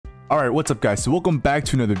Alright, what's up guys? So welcome back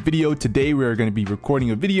to another video. Today we are going to be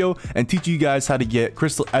recording a video and teaching you guys how to get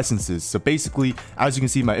crystal essences. So basically, as you can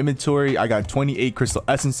see in my inventory, I got 28 crystal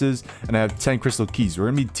essences and I have 10 crystal keys. We're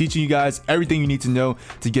going to be teaching you guys everything you need to know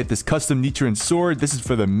to get this custom Nichirin sword. This is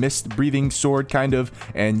for the mist breathing sword kind of,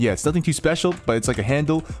 and yeah, it's nothing too special, but it's like a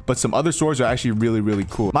handle. But some other swords are actually really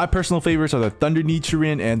cool. My personal favorites are the Thunder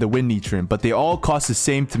Nichirin and the Wind Nichirin, but they all cost the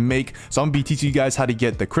same to make. So I'm going to be teaching you guys how to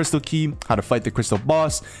get the crystal key, how to fight the crystal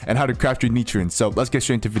boss, and how to craft your Nichirins. So let's get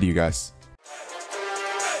straight into the video, guys.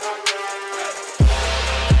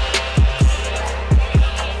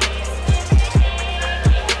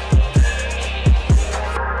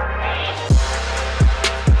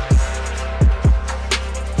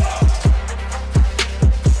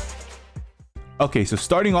 Okay, so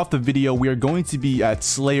starting off the video, we are going to be at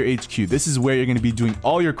Slayer HQ. This is where you're going to be doing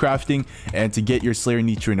all your crafting and to get your Slayer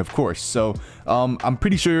Nichirin, of course. So I'm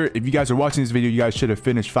pretty sure if you guys are watching this video, you guys should have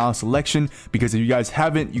finished Final Selection, because if you guys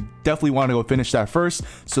haven't, you definitely want to go finish that first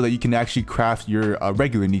so that you can actually craft your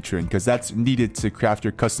regular Nichirin, because that's needed to craft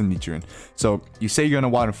your custom Nichirin. So you say you're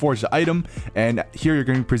going to want to forge the item, and here you're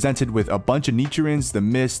going to be presented with a bunch of Nichirins: the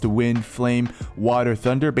mist, the wind, flame, water,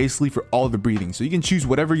 thunder, basically for all the breathing. So you can choose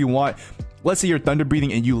whatever you want. Let's say you're thunder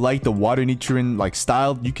breathing and you like the water Nichirin like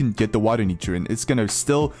style, you can get the water Nichirin. It's gonna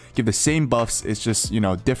still give the same buffs, it's just, you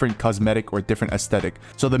know, different cosmetic or different aesthetic.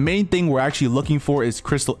 So the main thing we're actually looking for is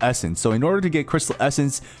crystal essence. So in order to get crystal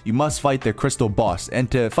essence, you must fight the crystal boss, and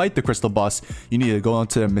to fight the crystal boss, you need to go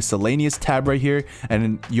onto the miscellaneous tab right here, and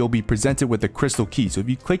then you'll be presented with the crystal key. So if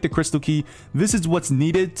you click the crystal key, this is what's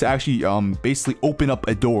needed to actually basically open up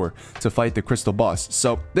a door to fight the crystal boss.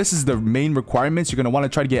 So this is the main requirements. You're gonna want to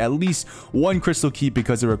try to get at least one crystal key,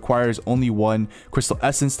 because it requires only one crystal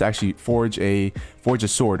essence to actually forge a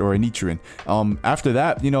sword or a Nichirin. After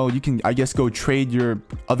that, you know, you can, I guess, go trade your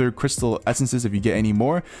other crystal essences if you get any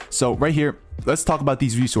more. So right here, let's talk about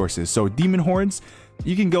these resources. So demon horns,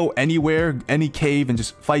 you can go anywhere, any cave, and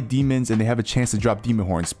just fight demons, and they have a chance to drop demon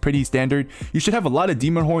horns. Pretty standard. You should have a lot of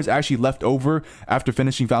demon horns actually left over after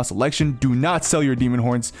finishing Final Selection. Do not sell your demon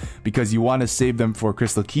horns, because you want to save them for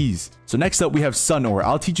crystal keys. So next up, we have sun ore.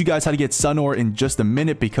 I'll teach you guys how to get sun ore in just a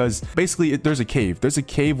minute, because basically there's a cave. There's a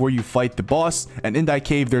cave where you fight the boss, and in that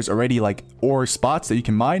cave there's already like ore spots that you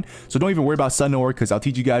can mine. So don't even worry about sun ore, because I'll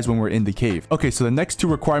teach you guys when we're in the cave. Okay, so the next two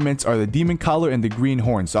requirements are the demon collar and the green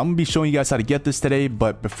horn. So I'm gonna be showing you guys how to get this today,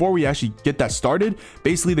 but before we actually get that started,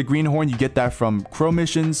 basically the green horn, you get that from crow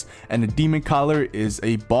missions, and the demon collar is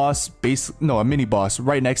a boss, a mini boss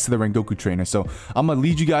right next to the Rengoku trainer. So I'm gonna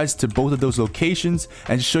lead you guys to both of those locations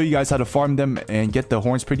and show you guys how to farm them and get the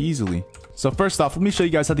horns pretty easily. So first off, let me show you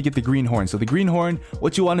guys how to get the green horn. So the green horn,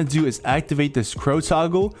 what you want to do is activate this crow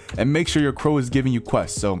toggle and make sure your crow is giving you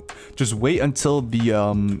quests. So just wait until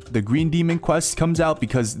the green demon quest comes out,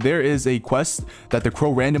 because there is a quest that the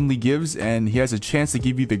crow randomly gives, and he has a chance to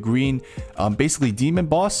give you the green basically demon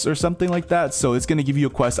boss or something like that. So it's going to give you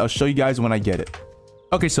a quest. I'll show you guys when I get it.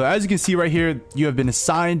 Okay, so as you can see right here, you have been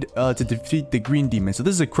assigned to defeat the green demon. So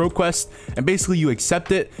this is a crow quest, and basically you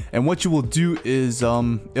accept it, and what you will do is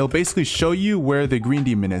it'll basically show you where the green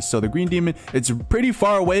demon is. So the green demon, it's pretty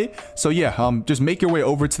far away, so yeah, just make your way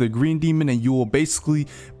over to the green demon and you will basically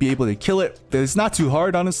be able to kill it. It's not too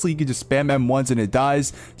hard, honestly. You can just spam M1s and it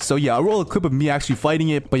dies. So yeah, I'll roll a clip of me actually fighting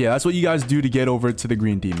it, but yeah, that's what you guys do to get over to the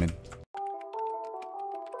green demon.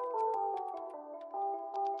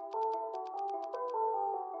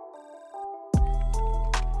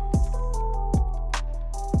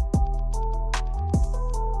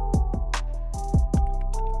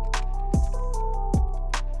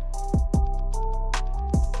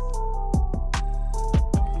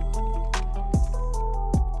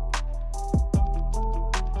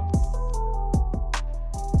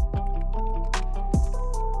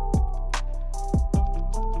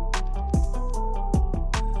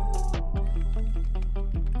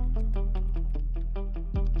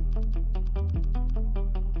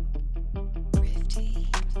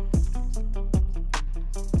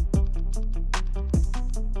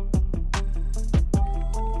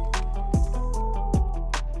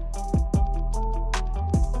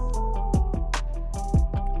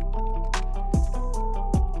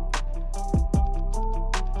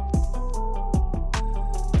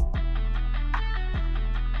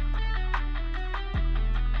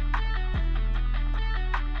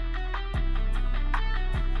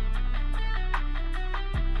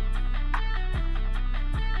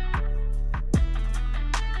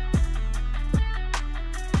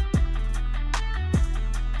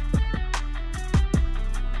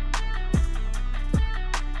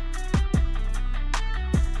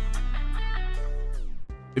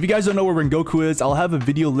 If you guys don't know where Rengoku is, I'll have a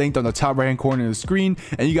video linked on the top right hand corner of the screen,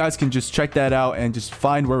 and you guys can just check that out and just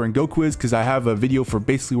find where Rengoku is, because I have a video for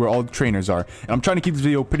basically where all the trainers are. And I'm trying to keep this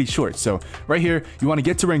video pretty short. So right here, you want to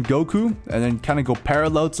get to Rengoku and then kind of go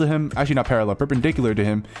parallel to him. Actually, not parallel, perpendicular to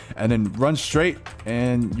him, and then run straight,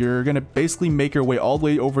 and you're gonna basically make your way all the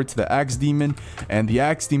way over to the Axe Demon. And the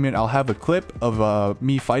Axe Demon, I'll have a clip of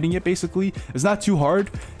me fighting it. Basically, it's not too hard,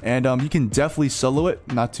 and you can definitely solo it,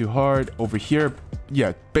 not too hard. Over here,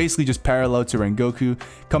 yeah, basically just parallel to Rengoku.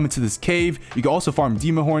 Come into this cave. You can also farm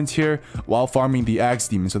demon horns here while farming the Axe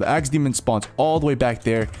Demon. So the Axe Demon spawns all the way back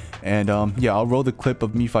there, and yeah, I'll roll the clip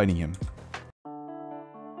of me fighting him.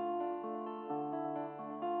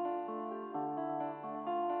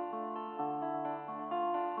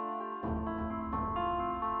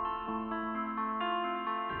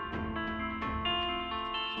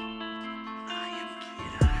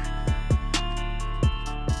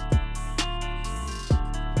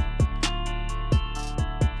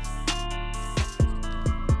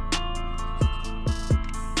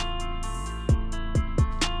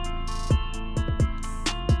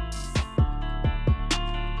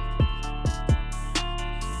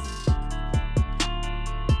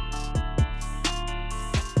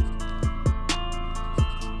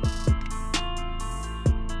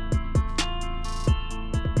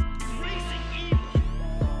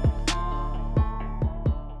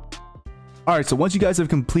 Alright, so once you guys have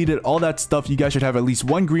completed all that stuff, you guys should have at least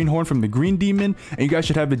one green horn from the green demon, and you guys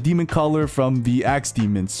should have a demon collar from the Axe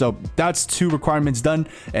Demon. So that's 2 requirements done.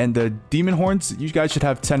 And the demon horns, you guys should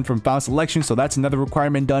have 10 from found selection, so that's another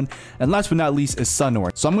requirement done. And last but not least is sun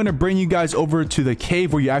ore. So I'm going to bring you guys over to the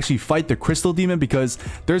cave where you actually fight the crystal demon, because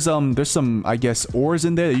there's some, I guess, ores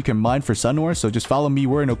in there that you can mine for sun ore. So just follow me.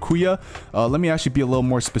 We're in Okuya. Let me actually be a little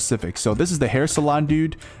more specific. So this is the hair salon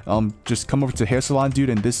dude. Just come over to hair salon dude,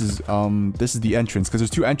 and this is the entrance, because there's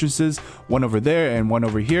 2 entrances, one over there and one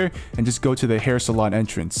over here, and just go to the hair salon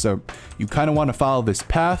entrance. So you kind of want to follow this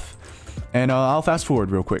path, and I'll fast forward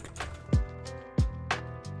real quick.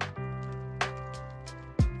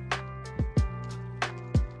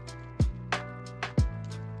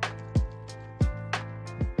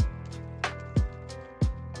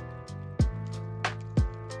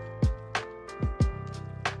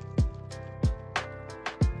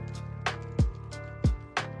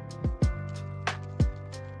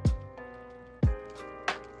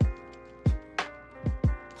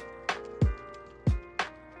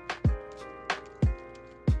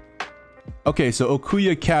 Okay, so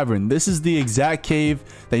Okuya Cavern, this is the exact cave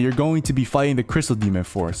that you're going to be fighting the Crystal Demon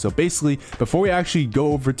for. So basically, before we actually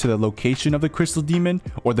go over to the location of the Crystal Demon,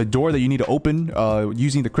 or the door that you need to open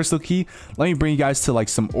using the Crystal Key, let me bring you guys to like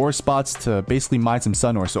some ore spots to basically mine some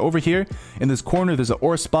sun ore. So over here, in this corner, there's an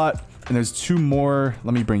ore spot, and there's 2 more.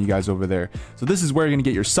 Let me bring you guys over there. So this is where you're gonna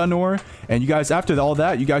get your sun ore, and you guys, after all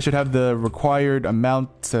that, you guys should have the required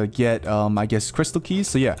amount to get I guess crystal keys.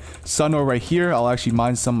 So yeah, sun ore right here. I'll actually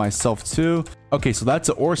mine some myself too. Okay, so that's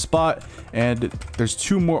an ore spot, and there's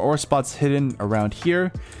 2 more ore spots hidden around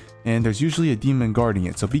here, and there's usually a demon guarding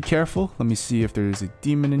it, so be careful. Let me see if there's a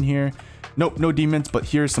demon in here. Nope, no demons, but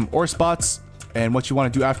here's some ore spots. And what you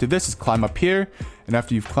want to do after this is climb up here, and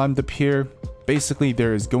after you've climbed up here, basically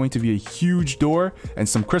there is going to be a huge door and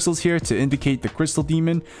some crystals here to indicate the crystal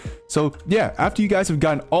demon. So yeah, after you guys have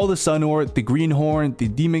gotten all the sun ore, the green horn, the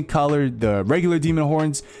demon collar, the regular demon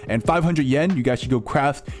horns, and 500 yen, you guys should go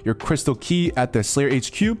craft your crystal key at the Slayer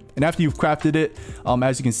HQ. And after you've crafted it,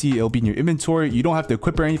 as you can see, it'll be in your inventory. You don't have to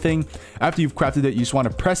equip or anything. After you've crafted it, you just want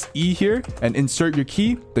to press E here and insert your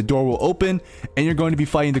key. The door will open, and you're going to be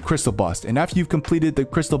fighting the crystal boss. And after you've completed the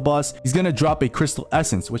crystal boss, he's going to drop a crystal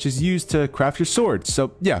essence, which is used to craft your sword.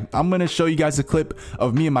 So yeah, I'm going to show you guys a clip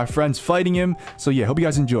of me and my friends fighting him. So yeah, hope you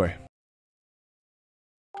guys enjoy.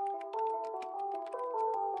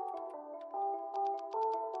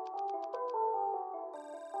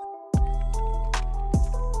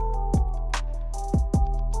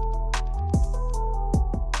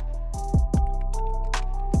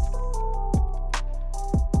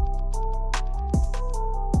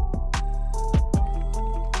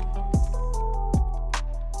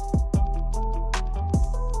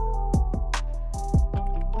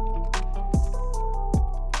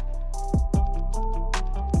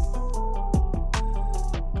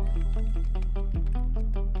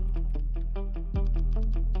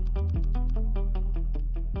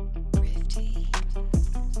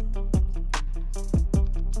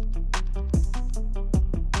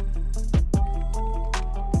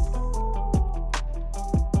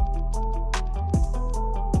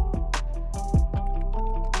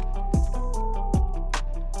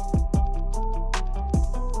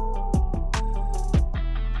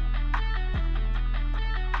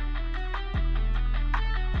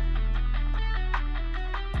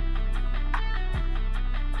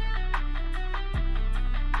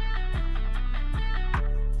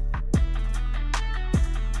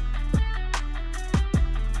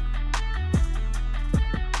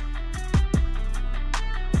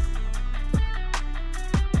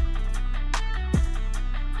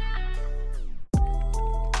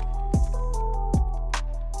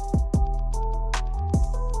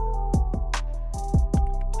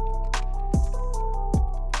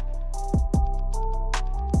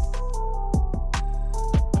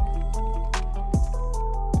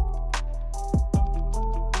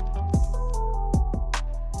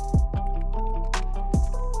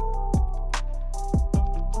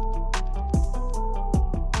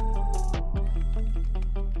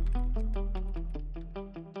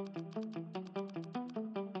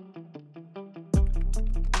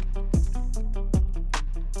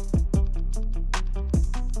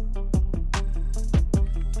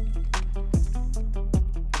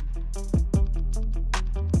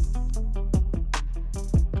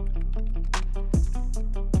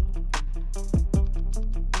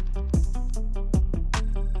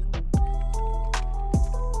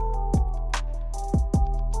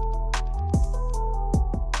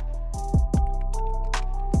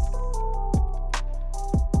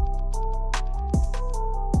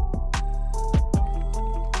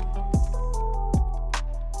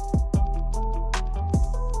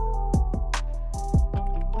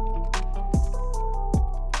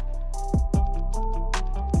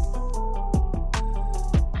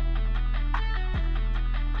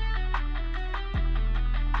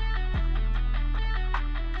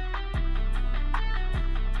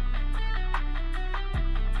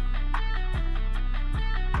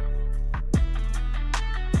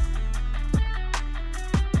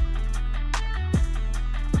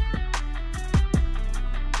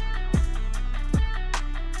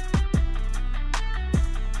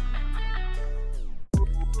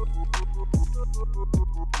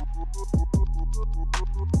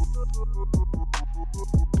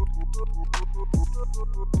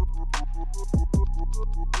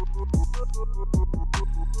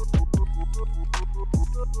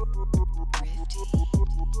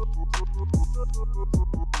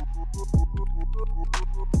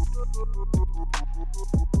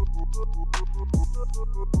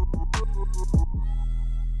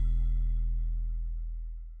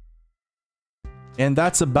 And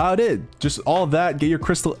that's about it. Just all that. Get your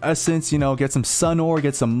crystal essence, you know, get some sun ore,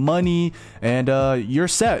 get some money, and you're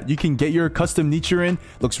set. You can get your custom Nichirin.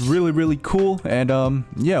 Looks really, really cool. And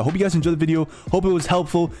yeah, hope you guys enjoyed the video. Hope it was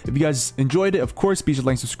helpful. If you guys enjoyed it, of course, be sure to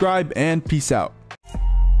like, subscribe, and peace out.